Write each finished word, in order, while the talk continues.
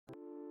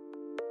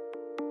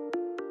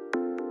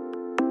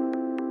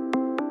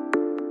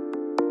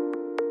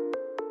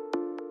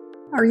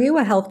Are you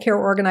a healthcare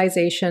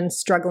organization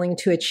struggling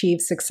to achieve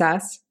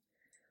success?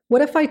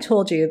 What if I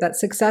told you that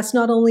success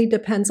not only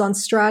depends on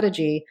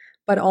strategy,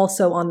 but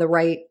also on the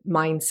right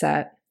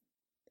mindset?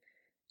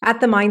 At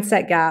the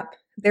Mindset Gap,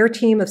 their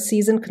team of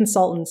seasoned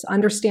consultants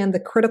understand the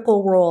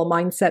critical role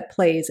mindset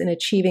plays in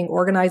achieving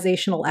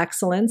organizational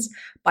excellence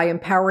by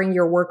empowering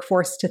your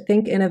workforce to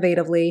think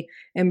innovatively,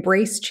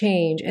 embrace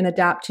change, and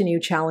adapt to new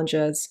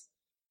challenges.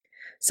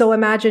 So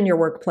imagine your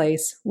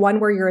workplace, one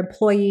where your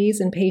employees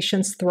and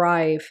patients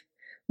thrive,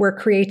 where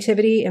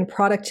creativity and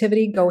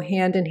productivity go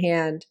hand in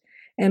hand,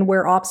 and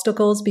where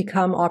obstacles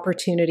become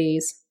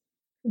opportunities.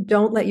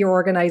 Don't let your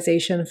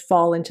organization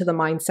fall into the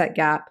mindset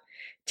gap.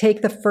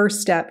 Take the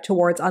first step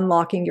towards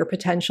unlocking your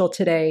potential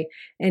today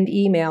and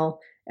email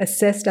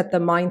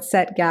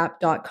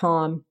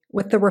assist@themindsetgap.com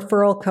with the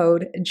referral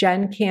code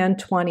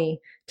GenCan20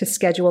 to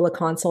schedule a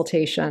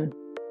consultation.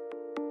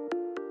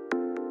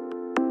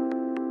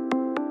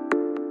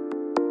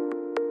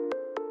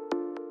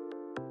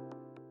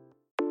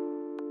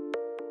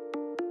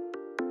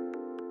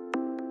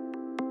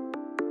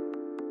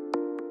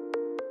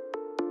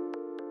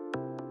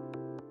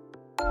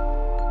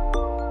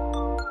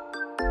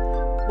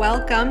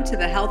 Welcome to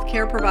the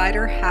Healthcare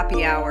Provider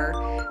Happy Hour.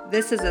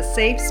 This is a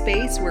safe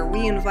space where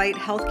we invite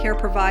healthcare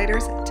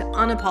providers to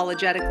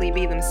unapologetically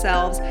be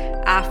themselves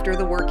after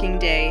the working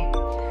day.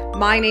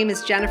 My name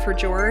is Jennifer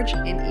George,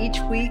 and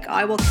each week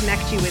I will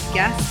connect you with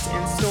guests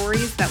and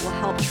stories that will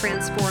help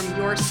transform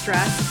your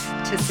stress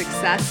to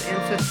success and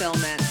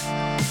fulfillment.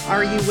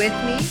 Are you with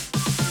me?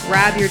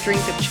 Grab your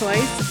drink of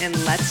choice and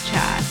let's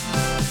chat.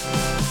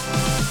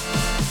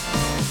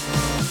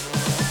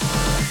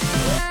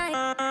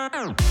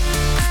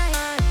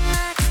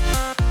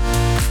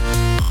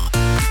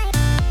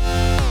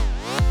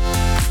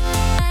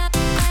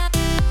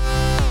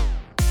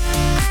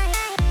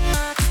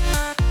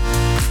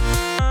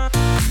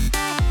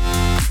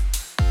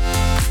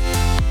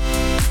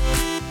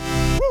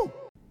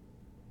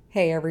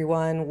 Hey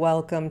everyone,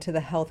 welcome to the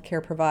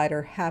Healthcare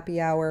Provider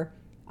Happy Hour.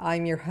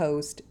 I'm your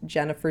host,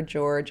 Jennifer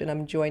George, and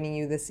I'm joining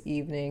you this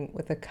evening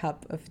with a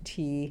cup of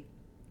tea.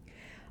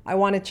 I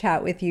want to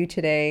chat with you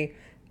today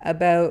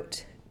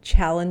about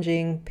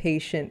challenging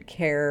patient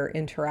care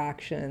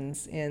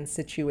interactions and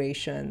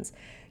situations.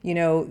 You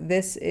know,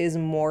 this is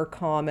more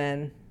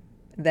common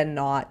than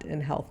not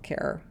in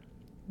healthcare.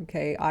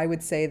 Okay, I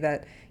would say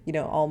that,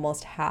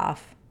 almost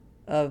half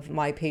of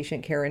my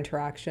patient care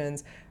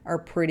interactions are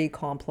pretty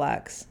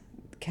complex,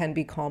 can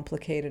be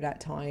complicated at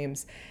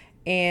times.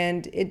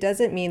 And it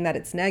doesn't mean that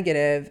it's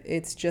negative,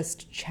 it's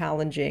just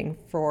challenging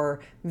for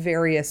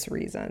various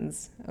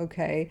reasons,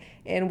 okay?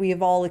 And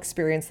we've all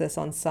experienced this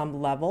on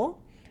some level,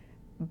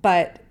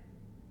 but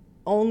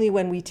only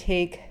when we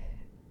take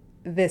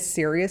this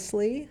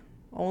seriously,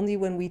 only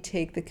when we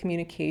take the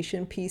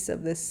communication piece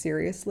of this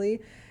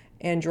seriously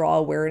and draw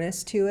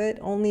awareness to it,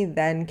 only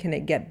then can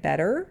it get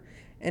better.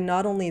 And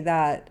not only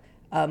that,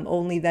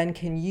 only then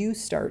can you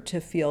start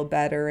to feel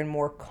better and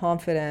more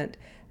confident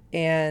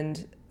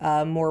and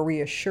more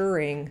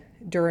reassuring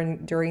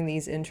during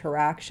these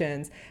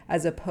interactions,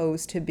 as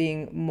opposed to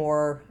being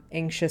more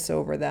anxious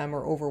over them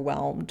or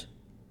overwhelmed.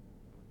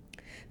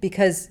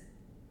 Because,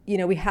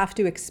 we have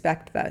to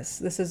expect this.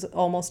 This is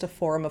almost a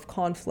form of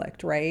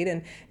conflict, right?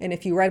 And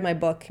if you read my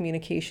book,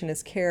 Communication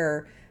is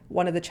Care,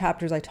 one of the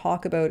chapters I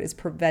talk about is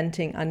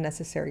preventing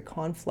unnecessary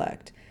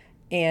conflict.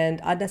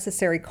 And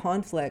unnecessary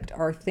conflict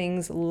are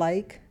things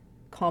like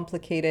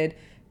complicated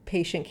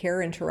patient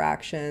care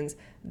interactions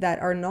that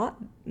are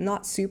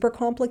not super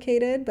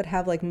complicated, but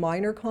have like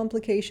minor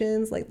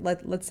complications. Like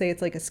let's say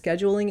it's like a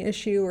scheduling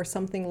issue or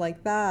something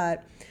like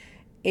that.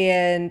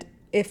 And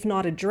if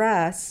not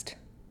addressed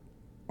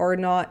or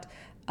not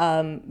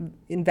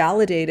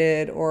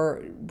invalidated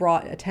or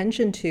brought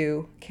attention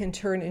to, can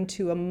turn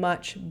into a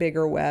much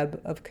bigger web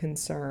of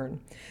concern.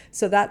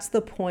 So that's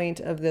the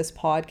point of this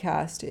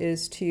podcast,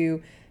 is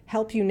to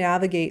help you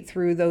navigate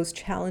through those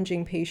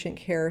challenging patient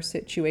care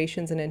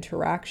situations and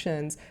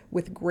interactions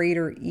with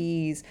greater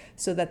ease,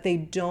 so that they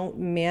don't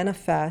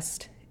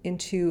manifest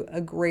into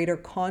a greater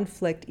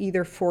conflict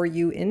either for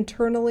you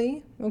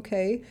internally,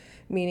 okay,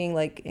 meaning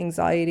like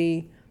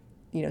anxiety,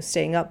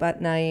 staying up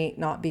at night,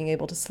 not being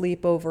able to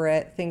sleep over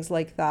it, things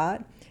like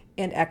that,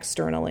 and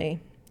externally.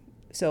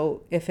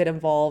 So if it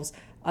involves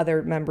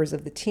other members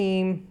of the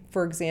team,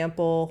 for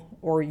example,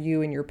 or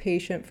you and your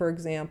patient, for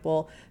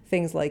example,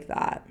 things like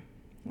that.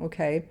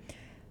 Okay.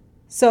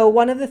 So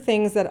one of the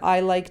things that I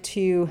like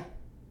to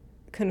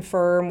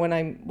confirm when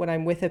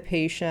I'm with a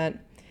patient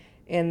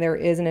and there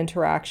is an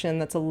interaction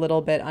that's a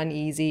little bit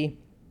uneasy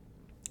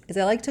is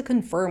I like to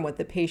confirm what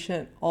the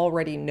patient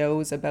already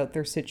knows about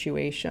their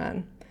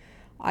situation.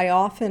 I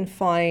often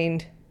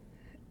find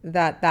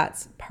that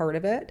that's part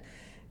of it,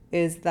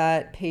 is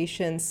that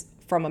patients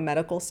from a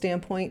medical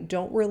standpoint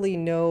don't really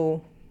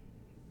know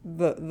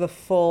the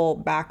full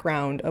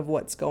background of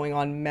what's going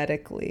on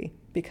medically,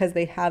 because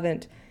they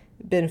haven't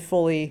been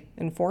fully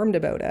informed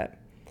about it.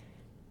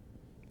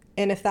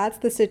 And if that's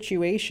the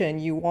situation,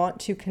 you want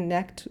to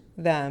connect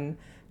them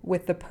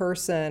with the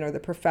person or the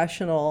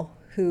professional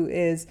who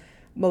is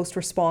most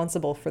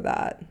responsible for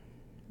that.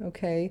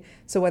 Okay,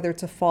 so whether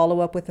it's a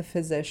follow-up with a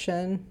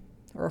physician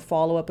or a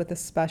follow-up with a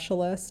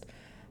specialist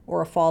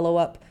or a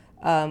follow-up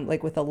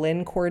like with a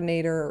LIN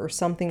coordinator or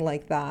something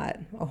like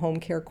that, a home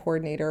care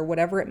coordinator,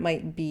 whatever it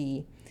might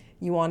be,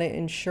 you want to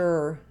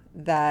ensure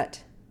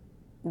that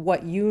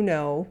what you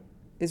know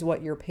is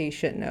what your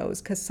patient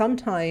knows. Because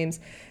sometimes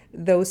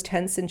those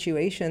tense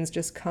situations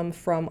just come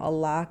from a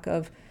lack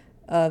of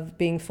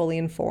being fully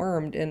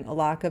informed and a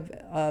lack of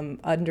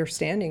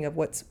understanding of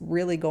what's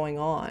really going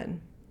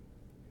on.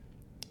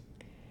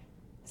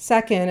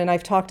 Second, and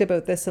I've talked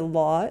about this a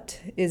lot,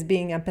 is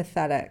being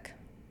empathetic.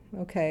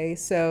 Okay,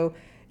 so,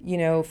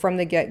 from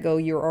the get-go,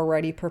 you're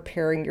already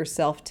preparing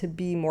yourself to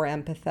be more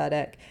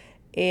empathetic.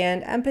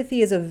 And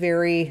empathy is a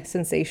very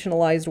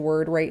sensationalized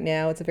word right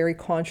now. It's a very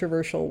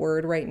controversial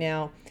word right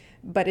now.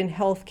 But in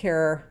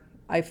healthcare,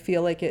 I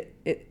feel like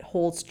it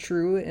holds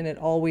true and it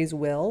always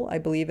will. I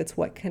believe it's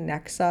what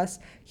connects us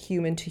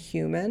human to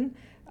human,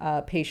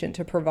 patient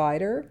to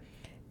provider.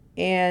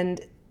 And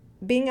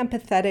being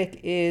empathetic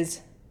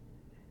is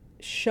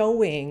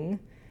showing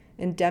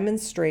and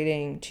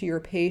demonstrating to your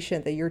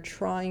patient that you're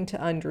trying to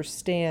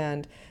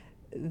understand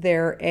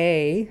their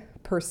A,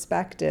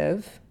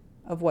 perspective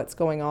of what's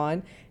going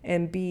on,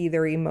 and B,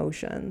 their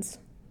emotions.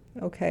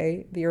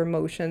 Okay, their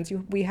emotions.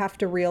 We have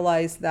to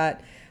realize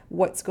that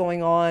what's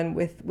going on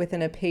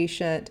within a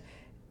patient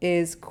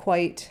is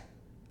quite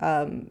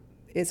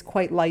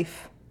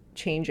life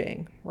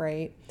changing,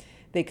 right?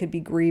 They could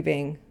be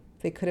grieving.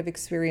 They could have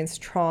experienced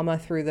trauma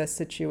through this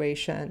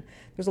situation.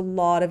 There's a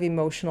lot of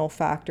emotional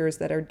factors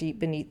that are deep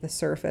beneath the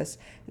surface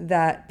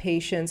that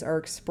patients are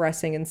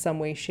expressing in some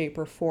way, shape,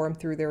 or form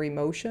through their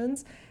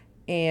emotions.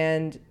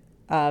 And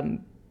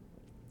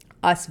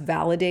us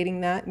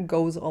validating that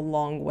goes a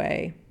long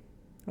way.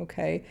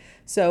 Okay.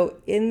 So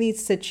in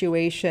these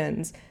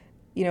situations,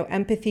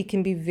 empathy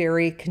can be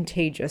very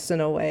contagious in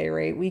a way,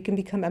 right? We can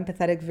become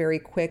empathetic very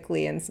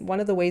quickly. And one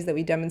of the ways that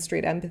we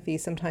demonstrate empathy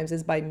sometimes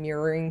is by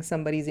mirroring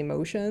somebody's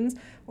emotions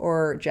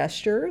or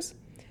gestures.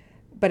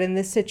 But in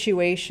this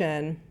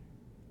situation,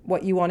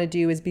 what you want to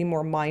do is be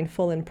more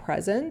mindful and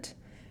present.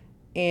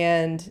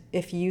 And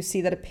if you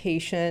see that a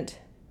patient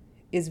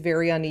is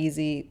very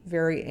uneasy,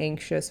 very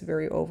anxious,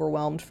 very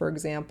overwhelmed, for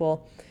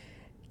example,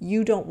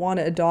 you don't want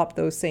to adopt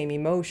those same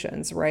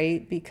emotions,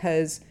 right?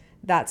 Because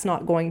that's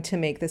not going to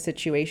make the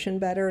situation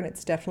better, and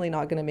it's definitely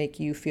not going to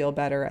make you feel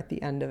better at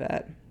the end of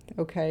it.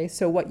 Okay,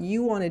 so what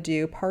you want to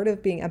do, part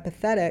of being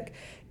empathetic,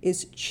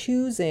 is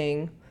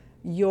choosing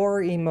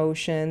your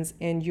emotions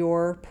and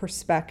your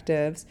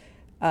perspectives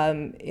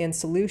and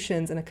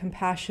solutions in a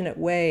compassionate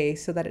way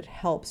so that it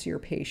helps your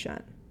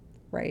patient,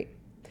 right?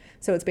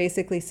 So it's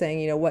basically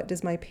saying, what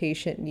does my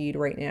patient need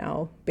right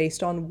now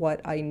based on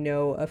what I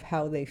know of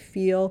how they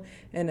feel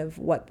and of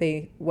what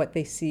they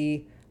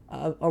see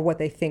or what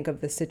they think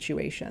of the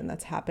situation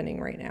that's happening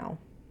right now.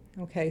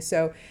 Okay,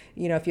 so,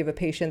 if you have a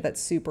patient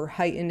that's super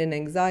heightened in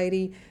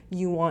anxiety,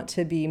 you want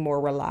to be more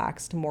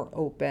relaxed, more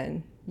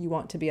open. You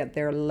want to be at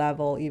their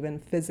level, even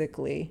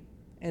physically,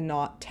 and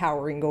not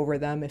towering over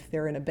them if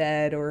they're in a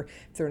bed or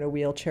if they're in a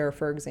wheelchair,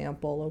 for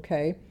example,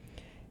 okay?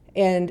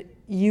 And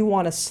you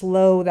want to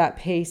slow that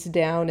pace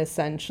down,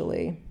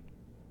 essentially.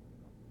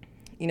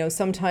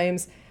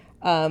 Sometimes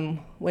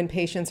when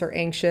patients are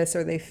anxious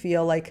or they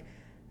feel like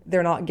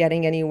they're not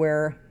getting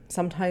anywhere,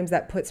 sometimes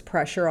that puts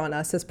pressure on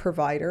us as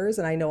providers.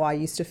 And I know I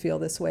used to feel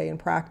this way in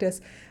practice,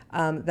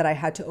 that I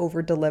had to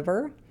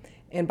over-deliver.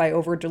 And by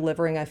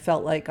over-delivering, I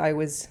felt like I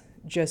was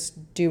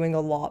just doing a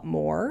lot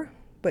more.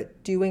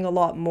 But doing a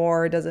lot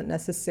more doesn't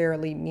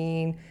necessarily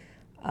mean,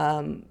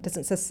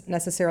 doesn't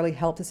necessarily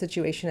help the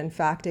situation. In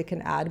fact, it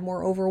can add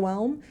more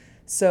overwhelm.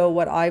 So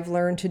what I've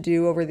learned to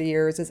do over the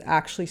years is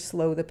actually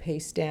slow the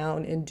pace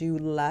down and do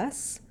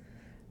less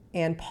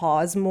and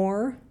pause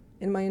more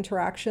in my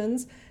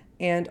interactions,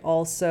 and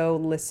also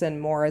listen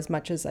more as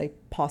much as I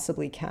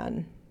possibly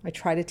can. I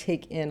try to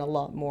take in a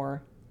lot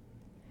more.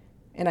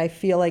 And I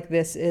feel like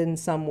this in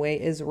some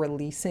way is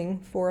releasing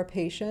for a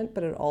patient,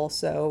 but it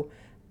also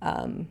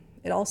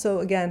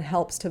again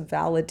helps to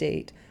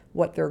validate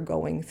what they're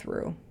going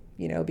through,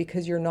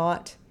 because you're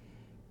not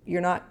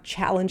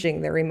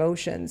challenging their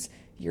emotions.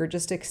 You're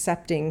just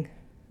accepting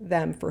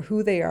them for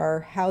who they are,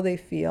 how they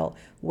feel,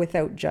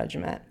 without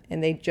judgment.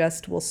 And they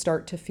just will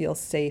start to feel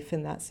safe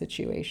in that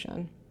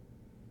situation.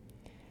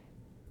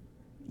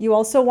 You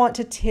also want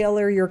to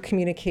tailor your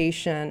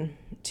communication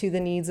to the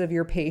needs of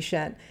your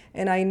patient.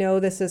 And I know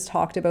this is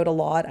talked about a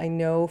lot. I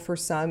know for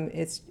some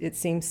it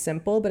seems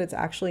simple, but it's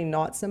actually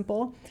not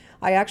simple.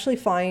 I actually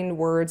find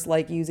words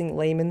like using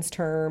layman's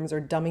terms or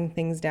dumbing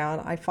things down,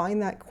 I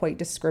find that quite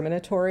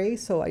discriminatory.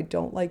 So I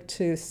don't like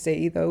to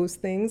say those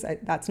things.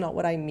 That's not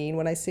what I mean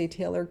when I say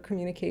tailored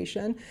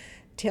communication.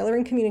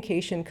 Tailoring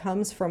communication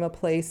comes from a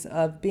place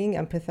of being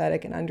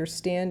empathetic and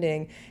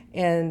understanding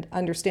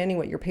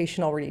what your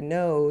patient already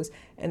knows,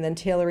 and then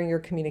tailoring your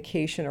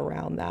communication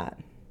around that.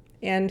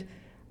 And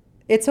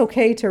it's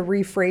okay to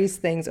rephrase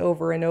things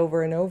over and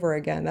over and over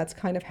again. That's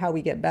kind of how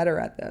we get better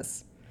at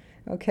this.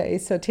 Okay,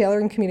 so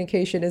tailoring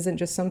communication isn't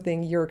just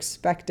something you're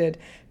expected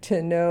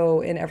to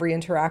know in every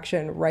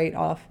interaction right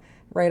off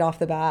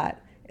the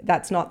bat.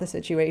 That's not the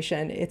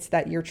situation. It's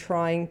that you're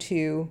trying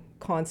to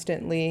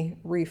constantly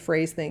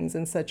rephrase things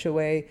in such a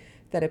way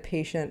that a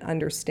patient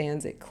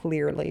understands it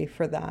clearly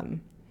for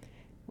them,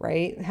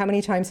 right? How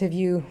many times have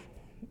you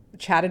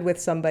chatted with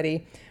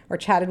somebody or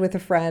chatted with a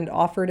friend,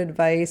 offered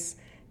advice,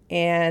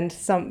 and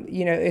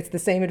it's the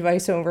same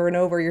advice over and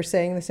over. You're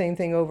saying the same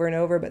thing over and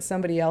over, but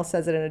somebody else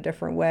says it in a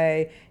different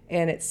way,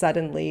 and it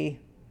suddenly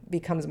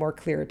becomes more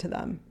clear to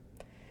them,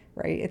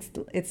 right?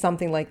 It's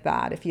something like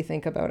that if you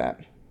think about it.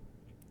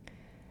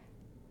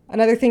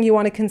 Another thing you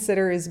want to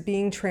consider is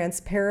being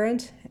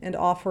transparent and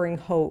offering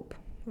hope,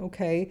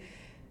 okay?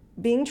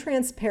 Being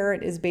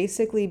transparent is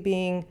basically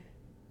being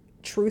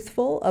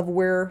truthful of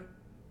where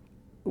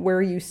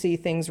you see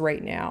things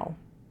right now.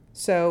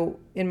 So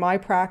in my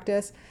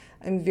practice,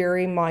 I'm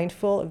very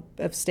mindful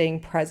of staying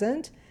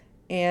present.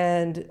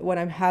 And when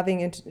I'm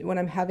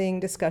having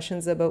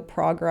discussions about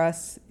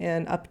progress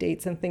and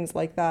updates and things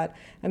like that,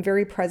 I'm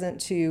very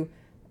present to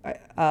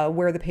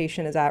where the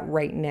patient is at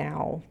right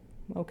now.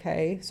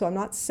 Okay, so I'm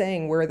not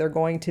saying where they're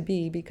going to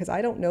be because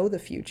I don't know the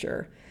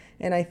future.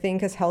 And I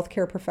think as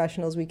healthcare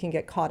professionals, we can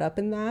get caught up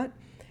in that.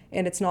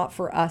 And it's not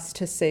for us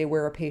to say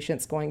where a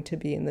patient's going to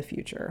be in the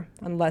future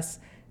unless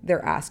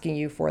they're asking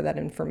you for that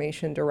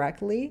information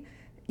directly.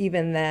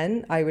 Even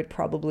then,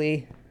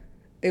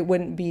 it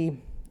wouldn't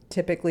be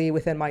typically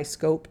within my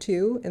scope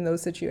too in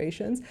those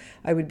situations.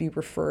 I would be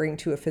referring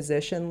to a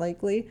physician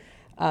likely.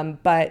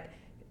 But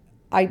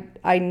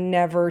I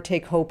never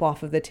take hope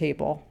off of the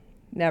table,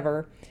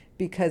 never,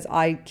 because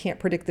I can't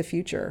predict the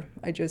future.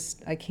 I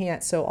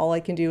can't. So all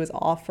I can do is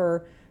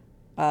offer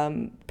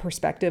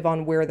perspective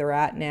on where they're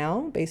at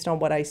now based on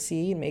what I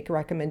see and make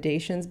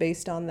recommendations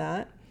based on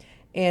that.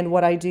 And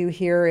what I do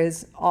here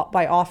is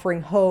by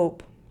offering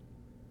hope,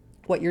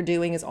 what you're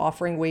doing is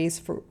offering ways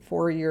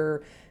for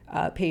your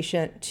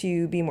patient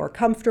to be more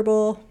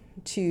comfortable,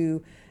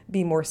 to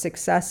be more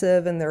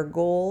successive in their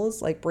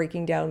goals, like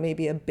breaking down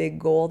maybe a big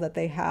goal that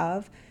they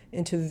have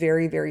into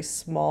very, very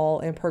small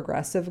and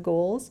progressive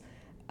goals,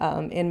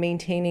 and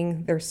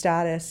maintaining their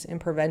status and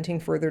preventing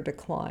further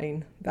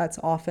decline. That's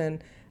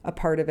often a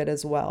part of it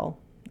as well.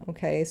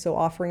 Okay, so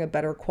offering a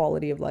better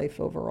quality of life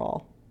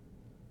overall.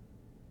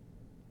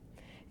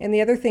 And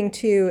the other thing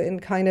too,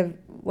 and kind of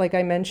like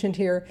I mentioned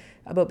here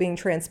about being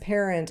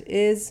transparent,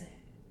 is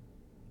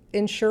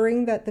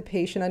ensuring that the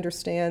patient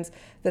understands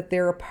that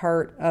they're a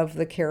part of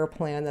the care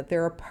plan, that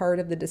they're a part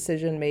of the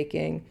decision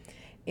making.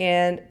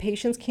 And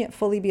patients can't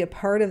fully be a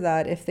part of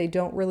that if they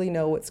don't really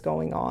know what's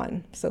going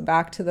on. So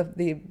back to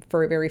the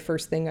very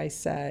first thing I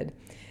said.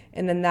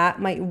 And then that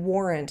might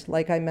warrant,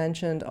 like I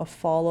mentioned, a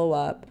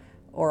follow-up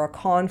or a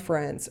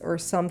conference or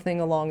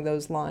something along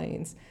those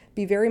lines.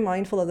 Be very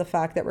mindful of the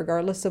fact that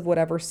regardless of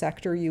whatever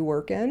sector you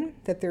work in,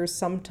 that there's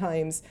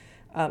sometimes,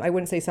 I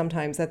wouldn't say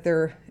sometimes, that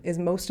there is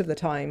most of the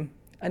time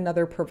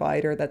another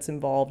provider that's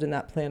involved in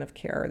that plan of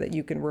care that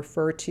you can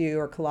refer to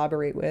or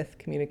collaborate with,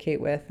 communicate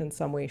with in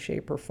some way,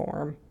 shape, or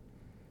form.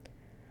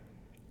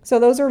 So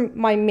those are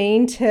my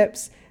main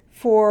tips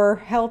for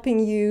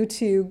helping you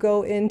to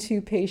go into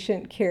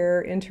patient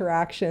care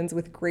interactions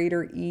with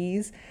greater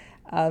ease,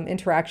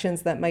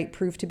 interactions that might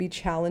prove to be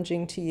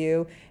challenging to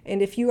you.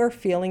 And if you are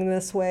feeling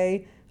this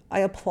way, I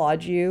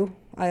applaud you.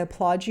 I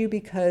applaud you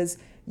because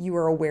you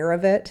are aware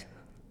of it.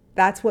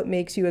 That's what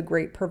makes you a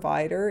great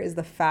provider, is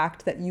the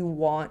fact that you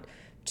want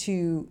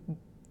to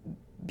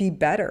be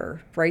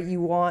better, right? You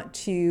want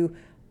to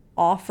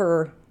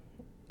offer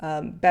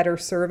better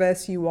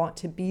service. You want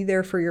to be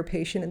there for your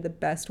patient in the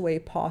best way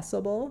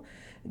possible,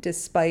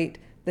 despite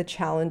the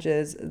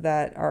challenges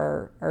that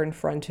are in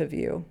front of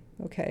you.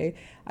 Okay.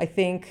 I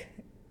think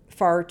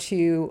far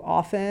too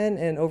often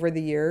and over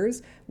the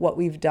years, what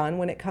we've done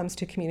when it comes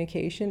to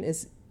communication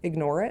is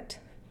ignore it,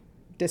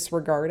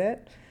 disregard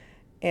it,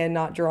 and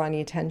not draw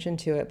any attention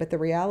to it. But the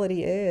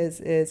reality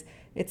is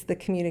it's the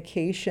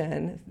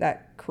communication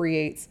that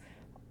creates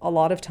a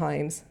lot of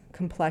times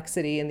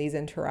complexity in these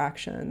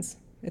interactions.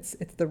 It's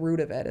the root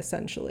of it,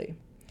 essentially.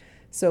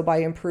 So by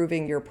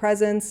improving your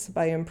presence,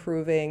 by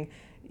improving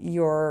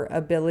your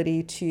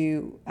ability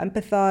to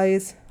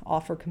empathize,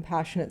 offer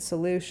compassionate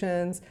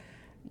solutions,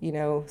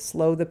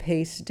 slow the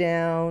pace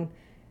down,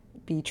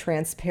 be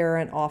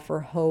transparent, offer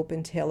hope,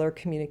 and tailor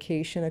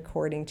communication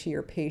according to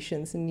your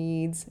patient's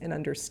needs and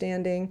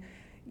understanding.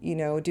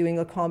 Doing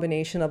a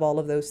combination of all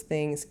of those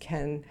things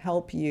can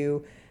help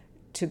you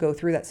to go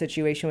through that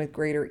situation with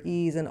greater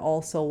ease and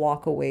also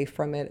walk away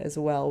from it as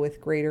well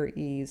with greater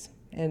ease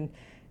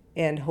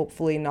and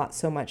hopefully not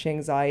so much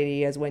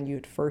anxiety as when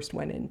you first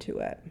went into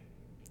it.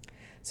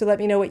 So let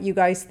me know what you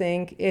guys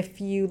think. If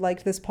you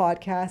liked this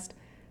podcast,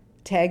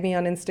 tag me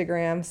on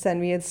Instagram,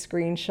 send me a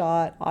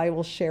screenshot. I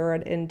will share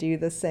it and do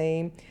the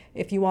same.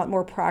 If you want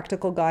more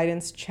practical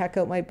guidance, check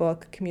out my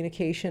book,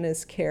 Communication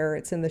is Care.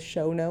 It's in the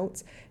show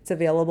notes. It's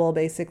available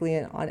basically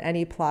on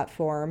any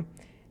platform.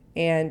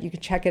 And you can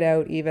check it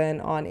out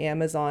even on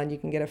Amazon. You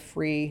can get a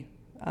free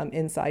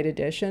inside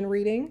edition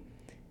reading.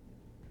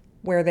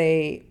 where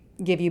they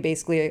give you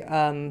basically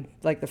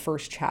like the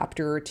first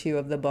chapter or two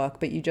of the book,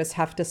 but you just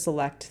have to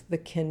select the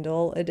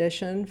Kindle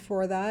edition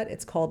for that.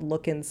 It's called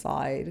Look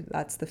Inside.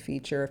 That's the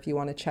feature if you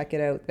want to check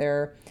it out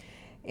there.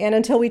 And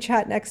until we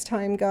chat next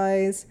time,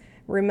 guys,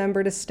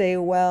 remember to stay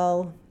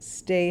well,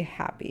 stay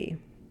happy.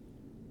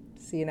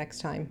 See you next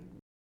time.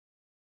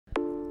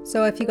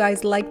 So if you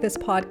guys like this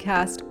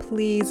podcast,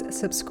 please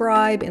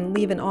subscribe and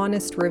leave an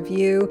honest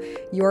review.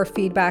 Your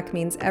feedback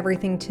means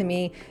everything to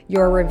me.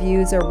 Your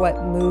reviews are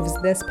what moves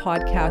this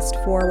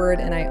podcast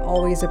forward, and I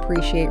always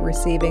appreciate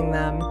receiving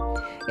them.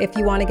 If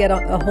you want to get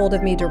a hold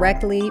of me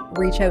directly,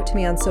 reach out to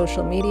me on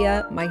social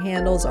media. My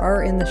handles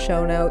are in the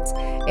show notes,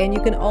 and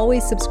you can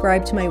always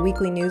subscribe to my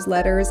weekly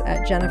newsletters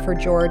at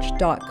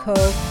jennifergeorge.co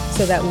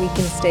so that we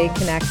can stay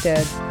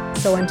connected.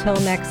 So until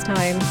next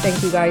time,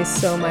 thank you guys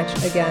so much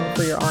again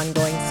for your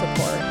ongoing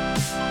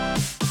support.